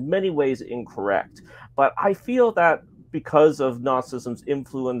is in many ways incorrect. But I feel that because of Gnosticism's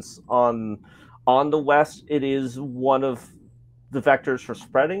influence on the West, it is one of the vectors for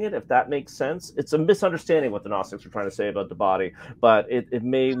spreading it, if that makes sense. It's a misunderstanding what the Gnostics are trying to say about the body, but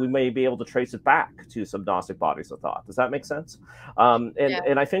we may be able to trace it back to some Gnostic bodies of thought. Does that make sense?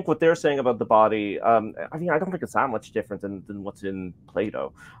 And I think what they're saying about the body, I mean, I don't think it's that much different than what's in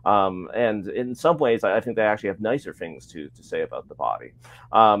Plato. And in some ways, I think they actually have nicer things to say about the body.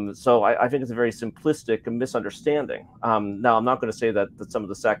 So I think it's a very simplistic misunderstanding. Now, I'm not going to say that some of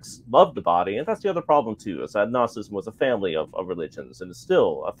the sects love the body, and that's the other problem too, is that Gnosticism was a family of religions, and is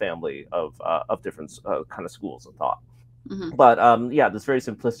still a family of different kind of schools of thought. Mm-hmm. But yeah, this very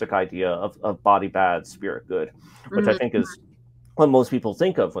simplistic idea of body bad, spirit good, which I think is what most people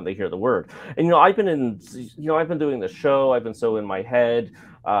think of when they hear the word. And I've been doing this show, I've been so in my head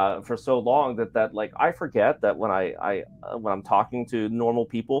for so long that like I forget that when when I'm talking to normal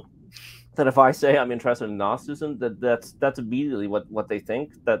people, that if I say I'm interested in Gnosticism, that's immediately what they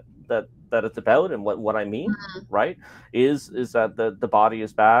think that it's about, and what I mean, right? Is that the body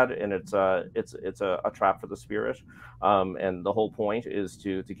is bad, and it's a trap for the spirit, and the whole point is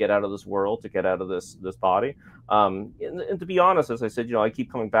to get out of this world, to get out of this body. And to be honest, as I said, I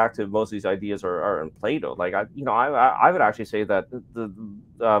keep coming back to most of these ideas are in Plato. Like I would actually say that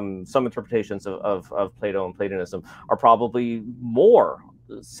some interpretations of Plato and Platonism are probably more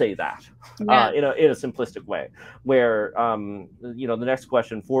say that in a simplistic way, where the next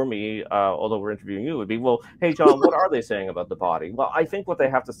question for me, although we're interviewing you, would be, well, hey John, what are they saying about the body? Well, I think what they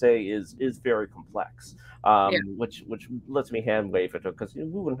have to say is very complex, which lets me hand wave it, because we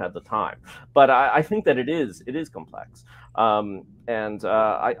wouldn't have the time. But I think that it is complex, and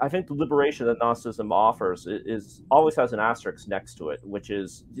I think the liberation that Gnosticism offers is always has an asterisk next to it, which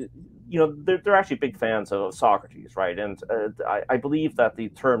is they're actually big fans of Socrates, right? And I believe that the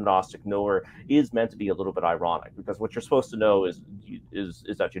term Gnostic knower is meant to be a little bit ironic, because what you're supposed to know is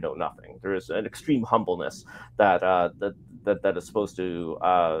that you know nothing. There is an extreme humbleness that is supposed to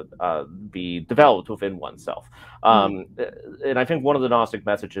be developed within oneself. And I think one of the Gnostic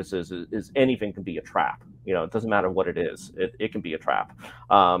messages is anything can be a trap. It doesn't matter what it is; it can be a trap.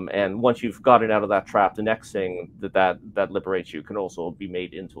 And once you've gotten out of that trap, the next thing that liberates you can also be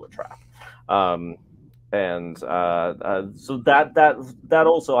made into a trap. And so that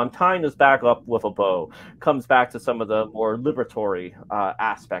also, I'm tying this back up with a bow, comes back to some of the more liberatory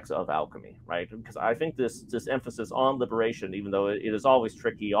aspects of alchemy, right? Because I think this emphasis on liberation, even though it is always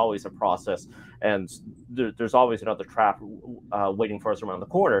tricky, always a process, and there's always another trap waiting for us around the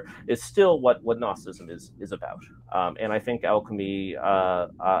corner, is still what Gnosticism is about. And I think alchemy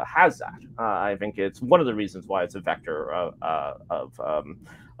has that. I think it's one of the reasons why it's a vector of uh,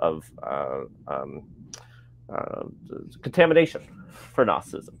 contamination for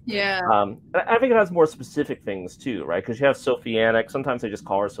Gnosticism. Yeah. I think it has more specific things too, right? Because you have Sophianic. Sometimes they just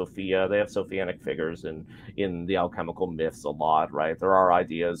call her Sophia. They have Sophianic figures in the alchemical myths a lot, right? There are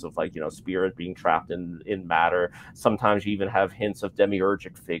ideas of like spirit being trapped in matter. Sometimes you even have hints of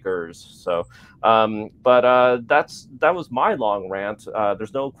demiurgic figures. So, but that was my long rant.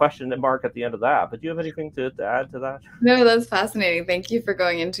 There's no question mark at the end of that. But do you have anything to add to that? No, that's fascinating. Thank you for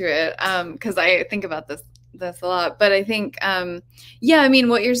going into it. Because I think about this a lot. But I think, yeah, I mean,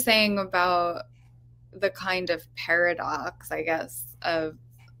 what you're saying about the kind of paradox, I guess, of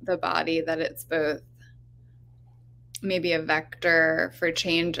the body, that it's both maybe a vector for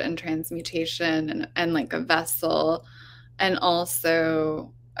change and transmutation and like a vessel, and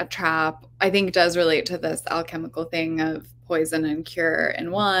also a trap, I think does relate to this alchemical thing of poison and cure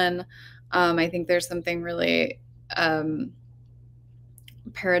in one. I think there's something really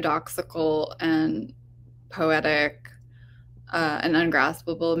paradoxical and poetic and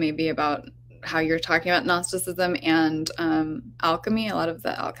ungraspable maybe about how you're talking about Gnosticism and alchemy, a lot of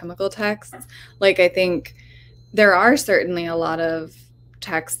the alchemical texts. Like, I think there are certainly a lot of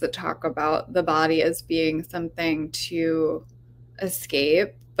texts that talk about the body as being something to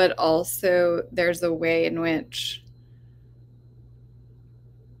escape, but also there's a way in which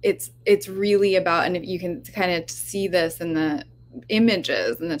it's really about, and if you can kind of see this in the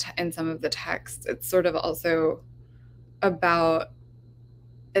images and in some of the texts, it's sort of also about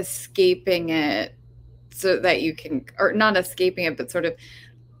escaping it so that you can, or not escaping it, but sort of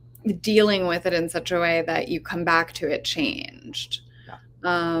dealing with it in such a way that you come back to it changed.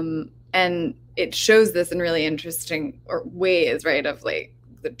 Yeah. And it shows this in really interesting ways, right? Of like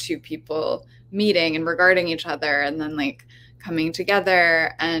the two people meeting and regarding each other, and then like coming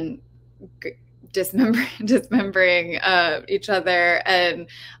together and dismembering each other, and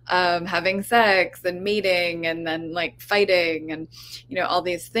having sex and mating, and then like fighting, and all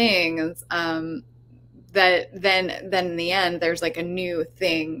these things, that then in the end there's like a new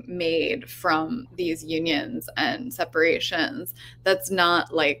thing made from these unions and separations, that's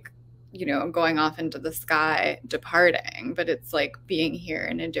not like going off into the sky departing, but it's like being here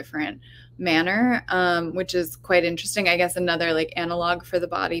in a different manner, which is quite interesting. I guess another like analog for the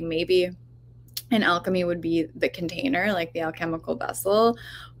body maybe in alchemy would be the container, like the alchemical vessel,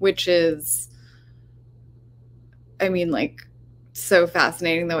 which is, I mean, like, so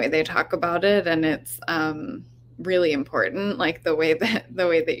fascinating the way they talk about it, and it's really important, like the way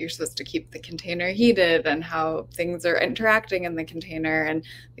that you're supposed to keep the container heated, and how things are interacting in the container, and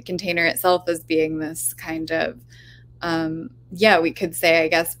the container itself as being this kind of we could say, I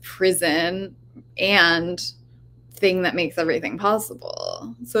guess, prison and thing that makes everything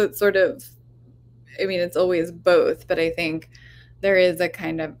possible. So it's sort of, I mean, it's always both, but I think there is a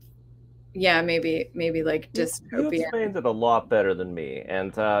kind of, maybe like dystopia. You explained it a lot better than me,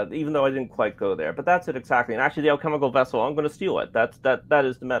 and even though I didn't quite go there, but that's it exactly. And actually, the alchemical vessel, I'm going to steal it. That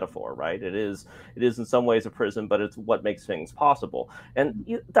is the metaphor, right? It is in some ways a prison, but it's what makes things possible. And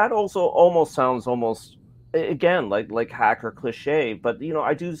that also almost sounds again like hack or cliche, but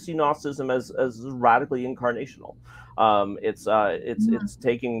I do see Gnosticism as radically incarnational. It's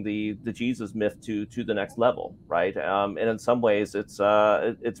taking the Jesus myth to the next level, right? And in some ways, it's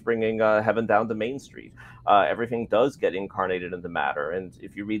bringing heaven down to Main Street. Everything does get incarnated into matter, and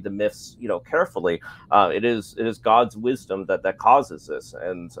if you read the myths, carefully, it is God's wisdom that causes this,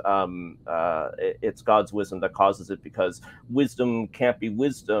 and it's God's wisdom that causes it, because wisdom can't be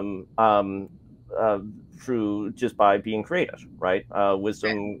wisdom through just by being created, right?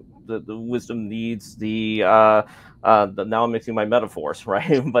 Wisdom. The wisdom needs now I'm mixing my metaphors,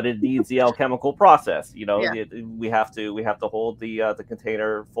 right? But it needs the alchemical process. We have to hold the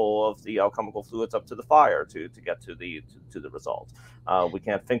container full of the alchemical fluids up to the fire to get to the result. We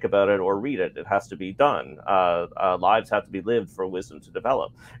can't think about it or read it. It has to be done. Lives have to be lived for wisdom to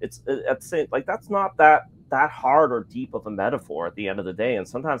develop. It's at the same, like, that's not that hard or deep of a metaphor at the end of the day. And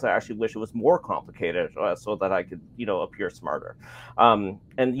sometimes I actually wish it was more complicated, so that I could, appear smarter. And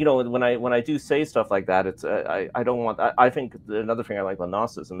when I do say stuff like that, it's I don't want. I think another thing I like about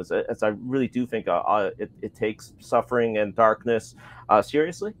Gnosticism is I really do think it takes suffering and darkness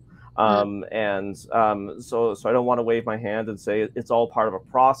seriously. So I don't want to wave my hand and say it's all part of a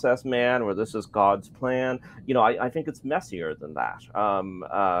process, man, or this is God's plan. I think it's messier than that.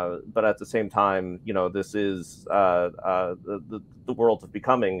 But at the same time, this is the world of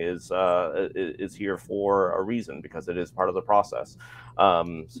becoming is here for a reason, because it is part of the process.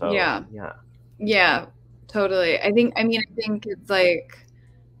 Yeah. Yeah. Yeah, totally. I think it's like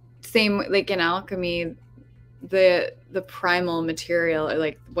same like in alchemy, the primal material, or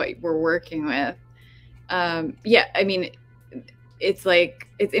like what we're working with. Yeah, I mean, it's like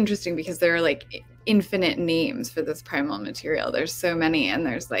it's interesting because there are like infinite names for this primal material. There's so many, and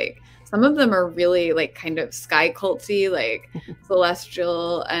there's like some of them are really like kind of sky culty, like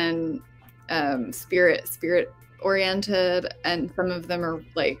celestial and spirit oriented, and some of them are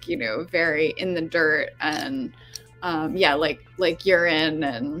like very in the dirt and yeah, like urine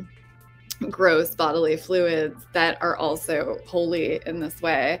and gross bodily fluids that are also holy in this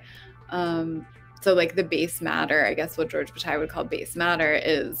way. So like the base matter, I guess what George Bataille would call base matter,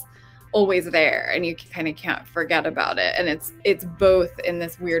 is always there, and you kind of can't forget about it. And it's both in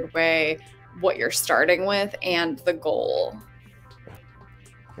this weird way what you're starting with and the goal.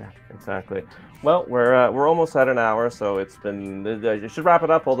 Yeah, exactly. Well, we're almost at an hour, so it's been. I should wrap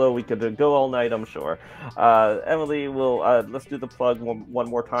it up. Although we could go all night, I'm sure. Emily, let's do the plug one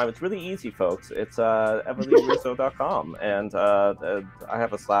more time. It's really easy, folks. It's emilearusso.com, and I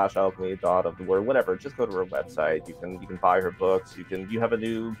have a /alchemy of the word whatever. Just go to her website. You can buy her books. You have a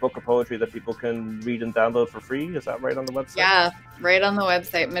new book of poetry that people can read and download for free. Is that right on the website? Yeah, right on the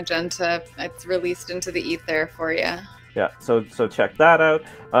website, Magenta. It's released into the ether for you. Yeah, so check that out.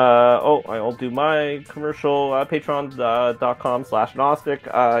 I'll do my commercial, patreon.com/Gnostic.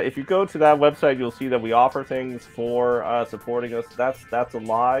 If you go to that website, you'll see that we offer things for supporting us. That's a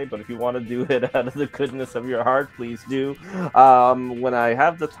lie, but if you want to do it out of the goodness of your heart, please do. When I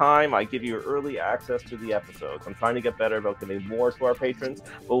have the time, I give you early access to the episodes. I'm trying to get better about giving more to our patrons,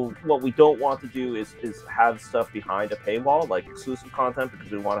 but what we don't want to do is have stuff behind a paywall, like exclusive content, because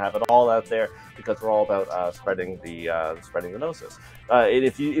we want to have it all out there, because we're all about spreading the Gnosis. And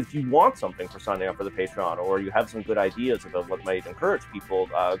if you want something for signing up for the Patreon, or you have some good ideas about what might encourage people,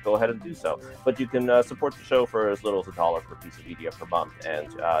 go ahead and do so. But you can support the show for as little as $1 per piece of media per month,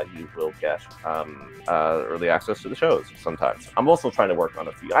 and you will get early access to the shows sometimes. I'm also trying to work on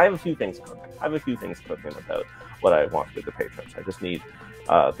I have a few things cooking about what I want to do to the patrons. I just need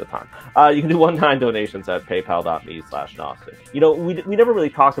the time. You can do one-time donations at paypal.me/Gnostic. We never really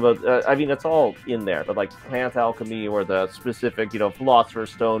talked about, it's all in there, but like plant alchemy, or the specific,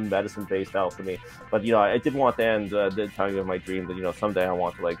 philosopher's stone medicine-based alchemy. But, I did want to end telling you my dream that, someday I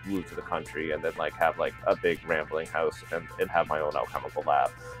want to like move to the country and then like have like a big rambling house and have my own alchemical lab,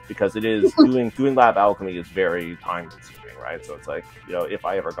 because it is doing lab alchemy is very time consuming. Right, so it's like, if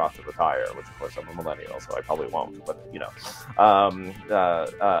I ever got to retire, which of course I'm a millennial, so I probably won't, but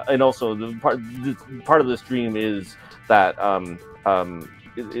and also the part of this dream is that I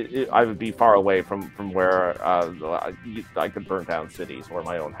would be far away from where I could burn down cities or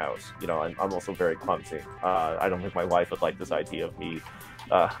my own house. I'm also very clumsy. I don't think my wife would like this idea of me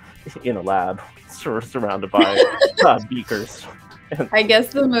in a lab surrounded by beakers. I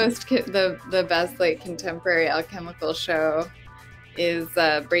guess the best like contemporary alchemical show is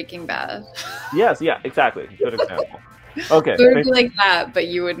Breaking Bad. Yes, yeah, exactly. Good example. Okay. So it would be like that, but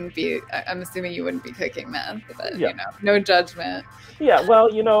you wouldn't be. I'm assuming you wouldn't be cooking meth, but yeah. No judgment. Yeah, well,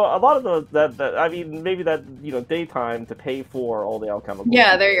 a lot of those maybe that daytime to pay for all the alchemical.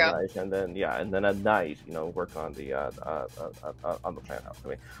 Yeah, there you go. Right? And then at night, work on the plant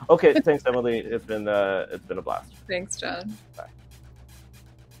alchemy. Okay, thanks, Emily. It's been a blast. Thanks, John. Bye.